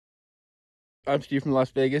I'm Steve from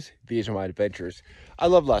Las Vegas. These are my adventures. I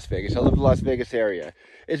love Las Vegas. I love the Las Vegas area.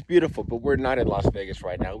 It's beautiful, but we're not in Las Vegas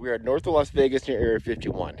right now. We are north of Las Vegas near Area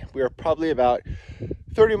 51. We are probably about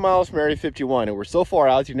 30 miles from Area 51, and we're so far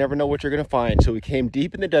out you never know what you're going to find. So we came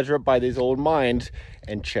deep in the desert by these old mines,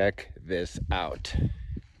 and check this out.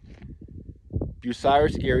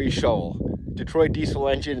 Bucyrus-Erie shovel. Detroit diesel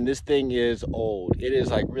engine, and this thing is old. It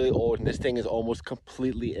is like really old, and this thing is almost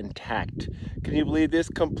completely intact. Can you believe this?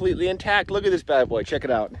 Completely intact. Look at this bad boy. Check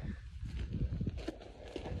it out.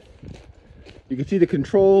 You can see the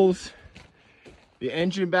controls, the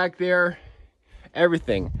engine back there,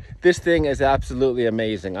 everything. This thing is absolutely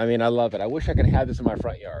amazing. I mean, I love it. I wish I could have this in my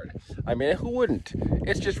front yard. I mean, who wouldn't?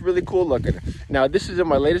 It's just really cool looking. Now, this is in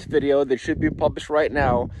my latest video that should be published right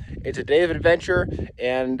now. It's a day of adventure,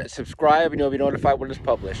 and subscribe and you'll be notified when it's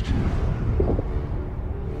published.